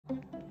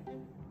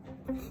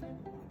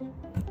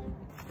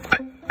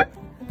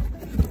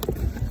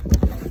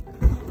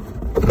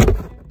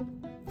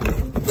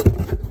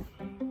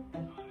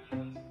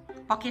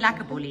Pak jy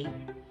lekker bollie?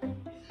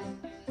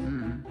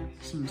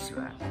 Ek sien so.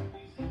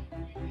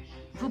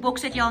 Hoeveel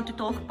boks het jy al in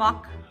totaal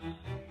gepak?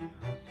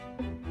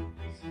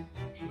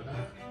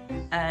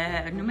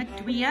 Noem het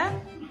 2.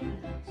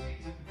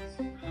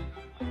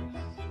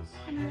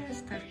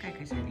 Kyk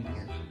eens die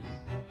video.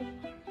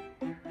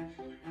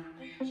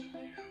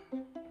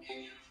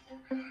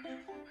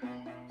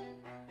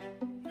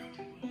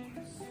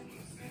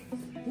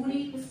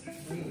 Bollie,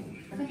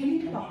 wat jy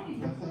nie pak nie?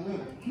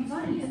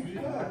 Wat is dit?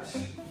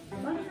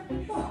 Wat is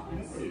dit pak?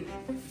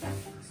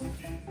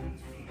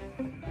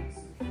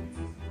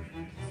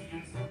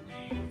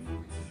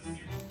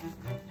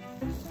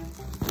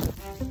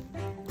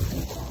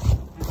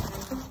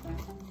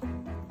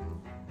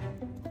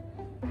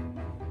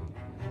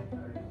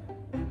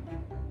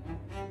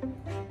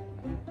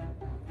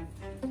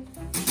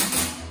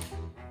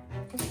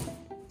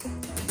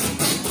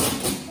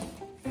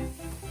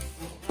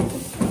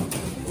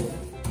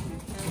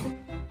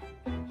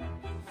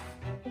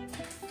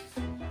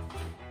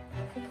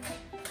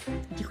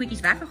 Die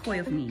goedjies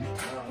weggegooi of nie?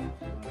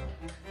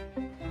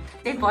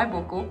 Net baie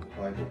bok op.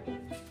 Baie bok op.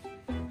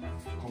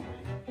 Kom.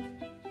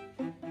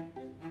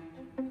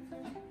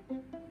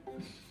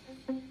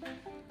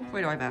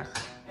 Gooi daai weg.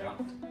 Ja.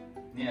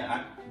 Nee,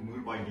 ek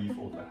moet by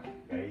default weg.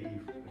 Jy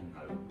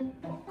nou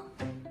bak.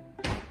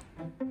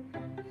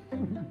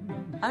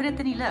 Hou dit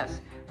in die lug.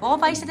 Waar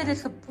wys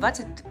dit wat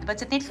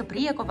dit net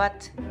gebreek of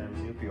wat? Nee, ons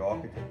hier op die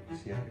haak het ek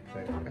seker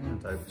gekry. Ek kan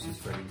onthou presies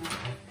wat die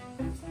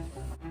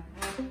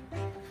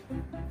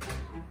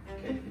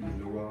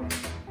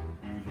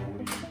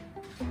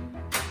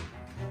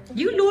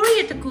You Laurie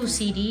het 'n cool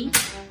CD.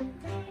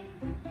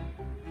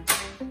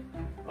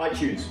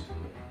 iTunes.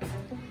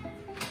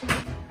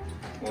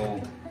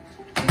 Oh.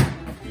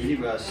 Hierdie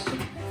was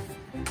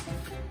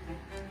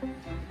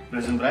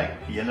Prison Break,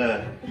 die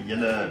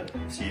hele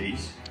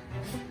series.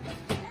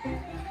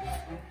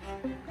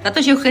 Wat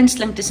was jou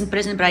gunsteling tussen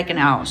Prison Break en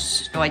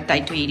House? Daai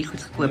tyd toe jy hierdie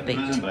goed gekoop het.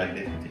 Prison Break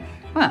definitief.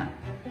 O. Ja,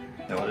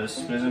 wat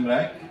is Prison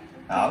Break?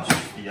 House,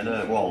 die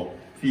hele, well,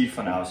 4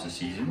 van House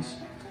seasons.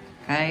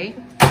 Okay.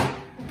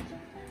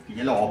 Die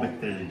hele Hobbit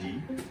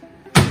trilogy.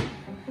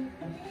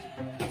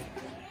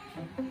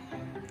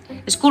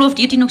 Is Call of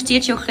Duty nog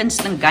steeds jou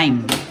gunsteling game?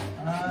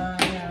 Ja,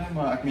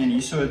 maar ek meen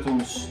hierso het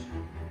ons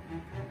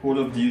Call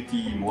of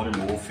Duty, Modern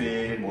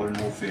Warfare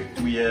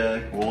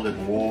 2, World at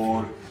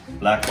War,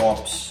 Black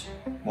Ops,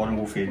 Modern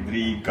Warfare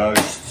 3,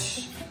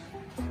 Ghosts,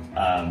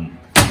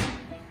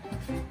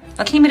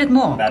 Wat gee my dit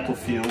maak?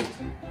 Battlefield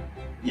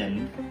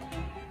 1.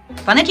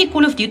 Wanneer het jy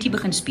Call of Duty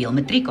begin speel?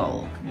 Matriek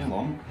al? Ja,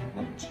 lang,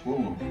 skool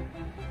nog.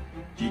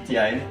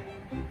 GTA.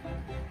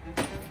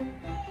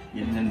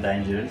 Hidden and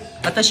Dangerous.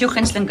 Wat was jou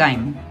gunsteling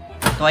game?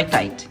 Daai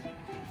tyd.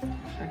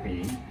 Ek weet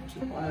nie, so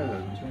baie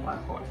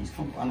gehad. Hier's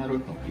van ander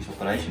ook nog. Hier's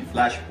Operation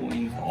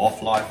Flashpoint,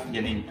 Half-Life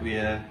 1 en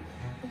 2,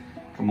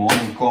 Command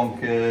and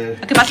Conquer.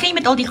 Okay, wat gaan jy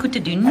met al die goed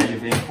te doen? Age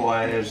of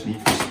Empires, Need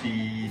for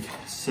Speed,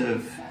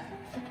 Civ.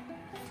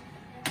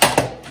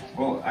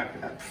 Wel, ek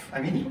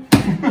weet nie.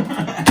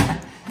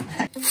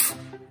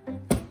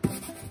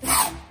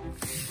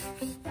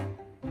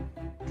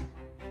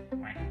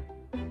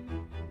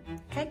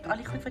 Kyk, al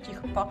die goed wat jy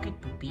gepak het,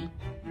 Poepie.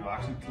 Ja, ek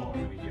is nie klaar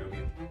met jou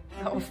weer.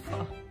 Ja, of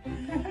wat?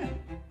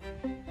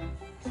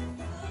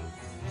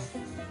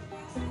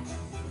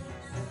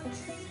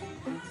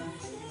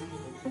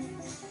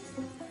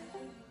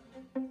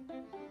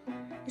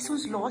 Is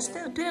ons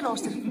tweede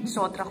laaste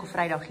Saterdag of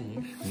Vrydag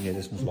hier? Nee,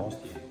 dis ons laaste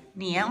keer.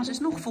 Nee, ons is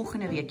nog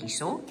volgende week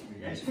hierso.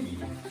 Jy is nie.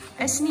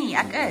 Is nie,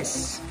 ek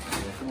is. Jy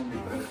gaan onder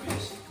die brug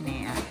wees.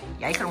 Nee,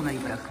 jy gaan onder die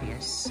brug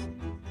wees.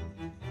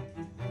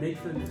 Net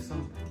vir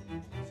interessant.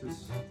 Soos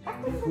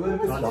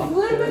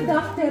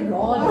voorbedagte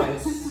raad.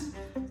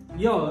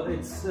 Ja,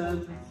 dit's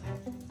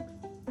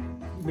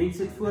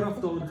mense het vooraf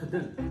daarin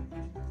gedink.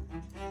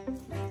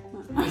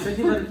 Is dit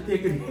nie wat dit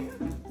beteken nie?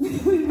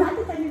 Wat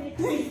het hy net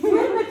gesê?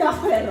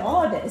 Voorbedagte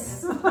raad is.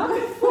 Wat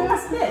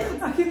is dit?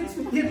 Ek het iets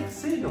verkeerd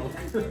gesê dalk.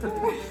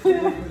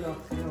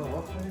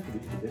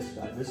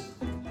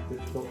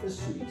 Dat is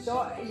zoiets.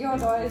 Ja,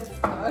 daar is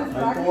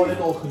Hij wordt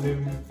het al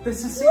genoemd.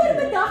 Dis 'n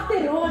voorbedagte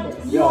raad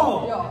is.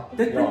 Ja,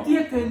 dit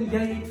beteken jy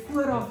het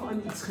vooraf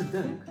aan iets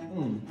gedink.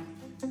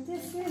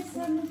 Dis soos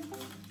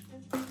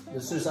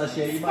Dus als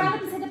je iemand...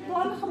 Skelms het 'n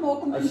plan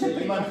gemaak om Als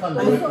je iemand gaan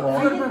met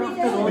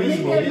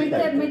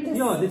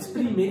Ja, dit is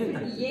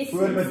premeditated.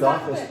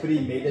 Voorbedag is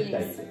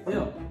premeditated.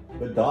 Ja.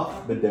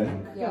 Bedag, bedink.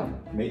 Ja.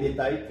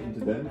 Meditate om te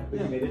denken,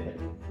 premeditated.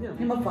 Ja.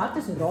 Nee, maar wat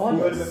is raad?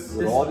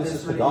 Raad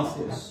is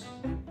gedagtes.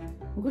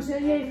 Hoe sê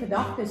jy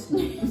gedagtes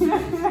nie?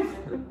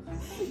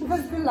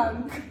 Wat belang?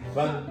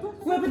 Want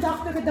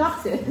Voorbedagte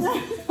gedagtes.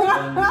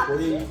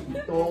 die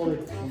taal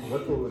het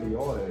ontwikkel oor die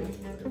jare.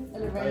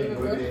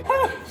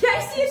 Jy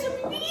is hier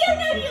so nie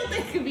nou die hele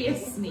tyd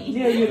gewees nie.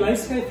 Nee, jy lui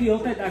skryf die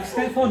hele tyd. Ek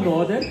skryf haar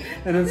nader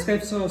en dan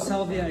skryf sy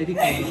haarself weer uit die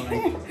kamera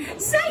uit.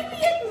 Sy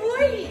weet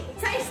mooi.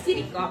 Sy is Sien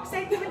die kak, sy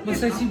het Maar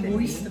sy is die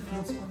mooiste van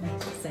ons almal.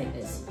 Sy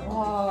is.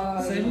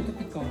 Sy moet op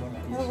die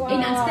kamera wees.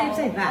 En dan skryf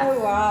sy weg. Oh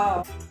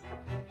wow.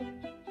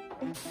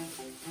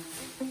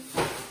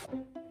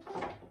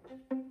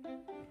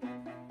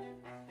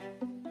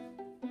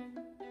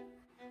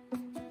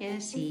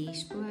 Yes, hier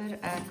spoor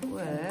ek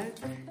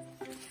ook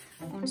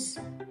ons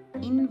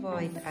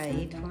invite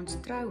uit vir ons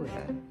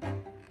troue.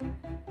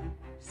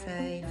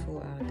 Save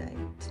for our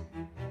date.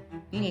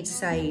 Nie net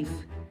save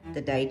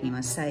the date nie,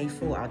 maar save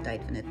for our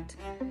date, want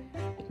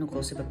het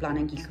nogal so 'n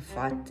beplanningkie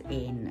gevat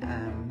en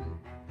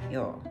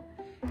ja,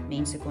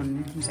 mense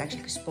moes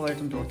actually gespaar het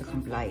om daar te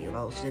gaan bly,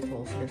 wel so dit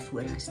wel vir hulle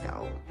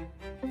voorgestel.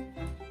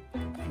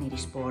 In hierdie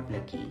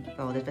spaarlikkie.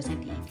 Wel, dit was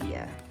net die idee.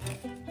 Ja.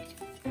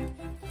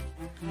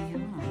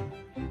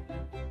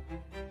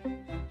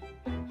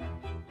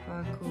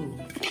 Baie cool.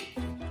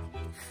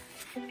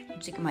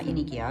 Moet seker maar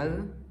enetjie hou.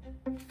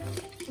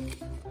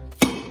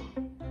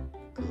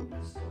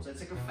 Ons het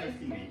seker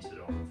 15 mense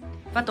daar.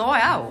 Wat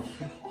daai hou?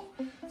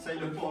 Sy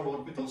loop maar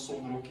rond met haar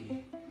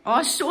sonrokkie.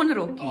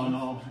 Sonrokkie. En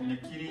 'n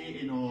kierie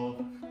en 'n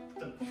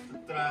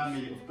tram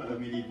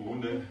met die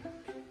honde.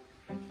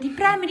 Die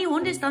pram met die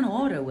honde is dan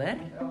hare, hoor?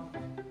 Ja.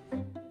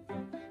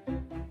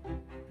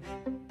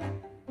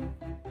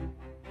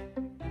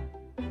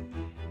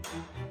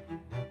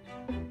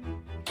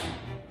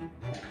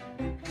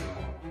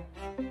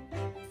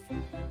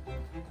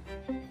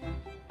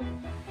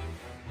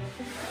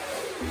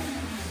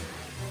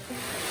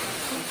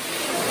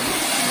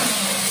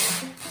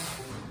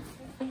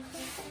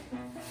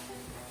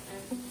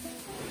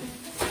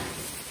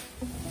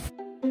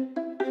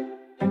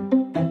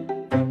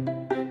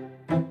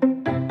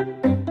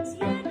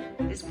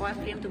 Dis baie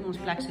vreemd om ons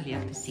plek so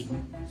leeg te sien.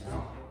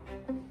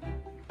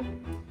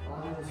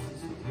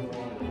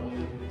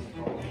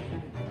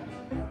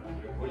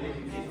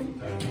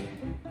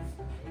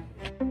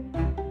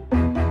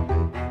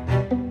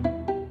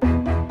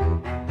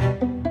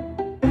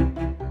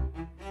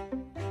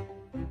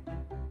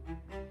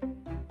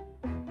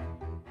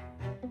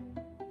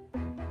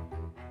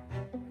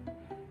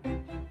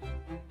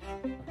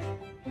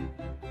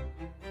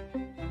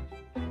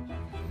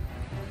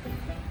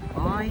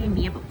 Baie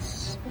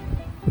meubels.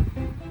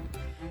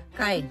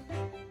 Okay,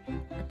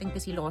 ek dink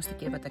dis die laaste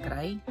keer wat ek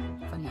ry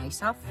van die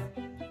huis af.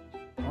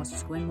 Ons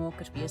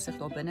skoonmakers besig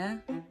daar binne.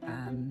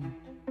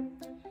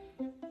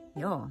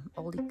 Ja,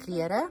 al die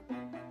klere.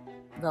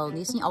 Wel,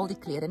 dis nie al die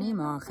klere nie,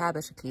 maar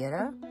Gerber se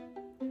klere.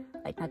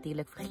 Hy het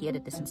natuurlik vergeet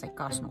dit is in sy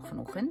kas nog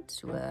vanoggend.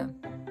 So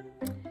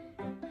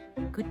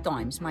good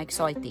times, my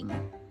exciting.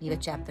 Nuwe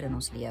chapter in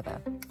ons lewe.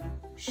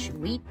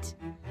 Sweet.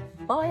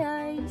 Bye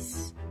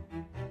guys.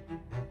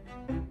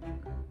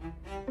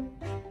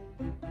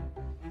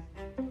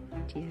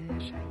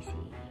 Cheers, I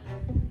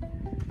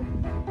see.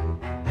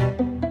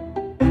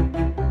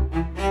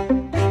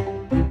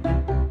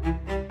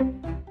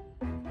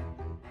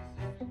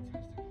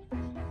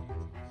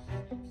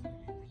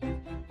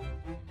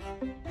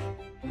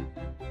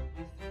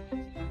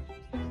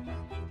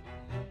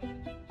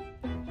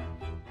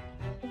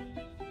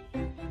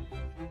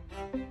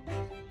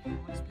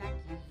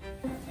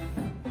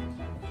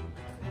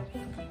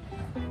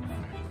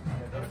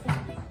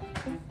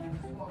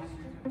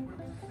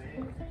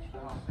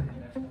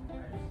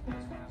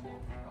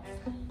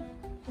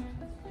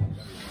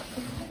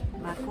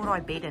 Maar voor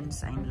daai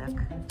beddens eintlik.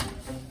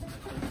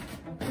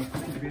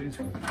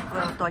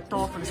 Wel, daai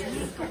tafel is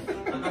goed.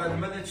 I got a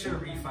miniature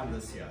refund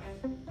this year.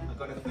 I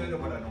got a third of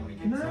what I normally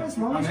get. No, so as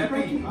long I'm as you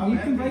break happy. even, I'm you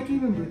can happy. break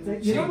even with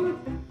it. You don't.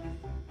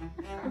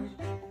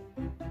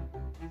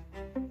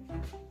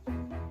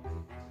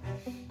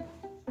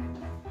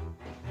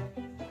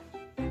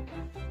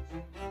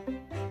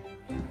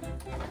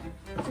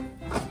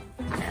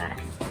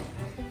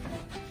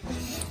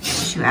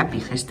 So happy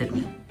gister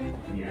nie.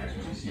 Ja,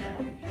 soos jy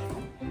sien.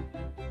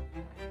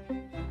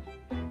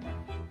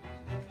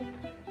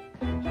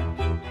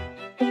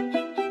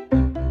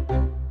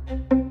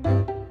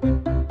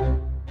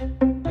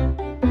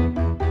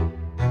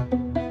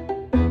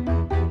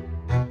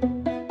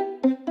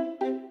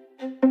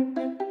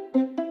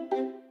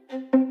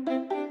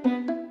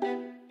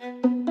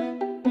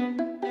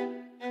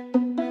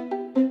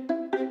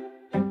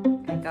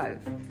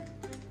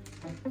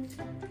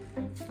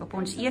 Op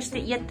ons eerste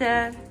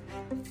ete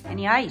in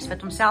die huis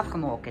wat ons self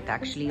gemaak het,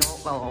 actually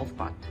al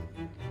halfpad.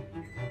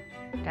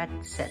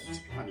 That's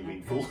it. Aan die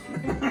winkel.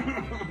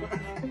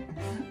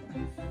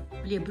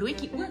 Wil jy 'n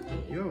broodjie ook hê?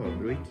 Ja,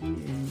 broodjie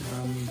en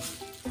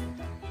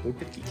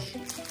bottertjies.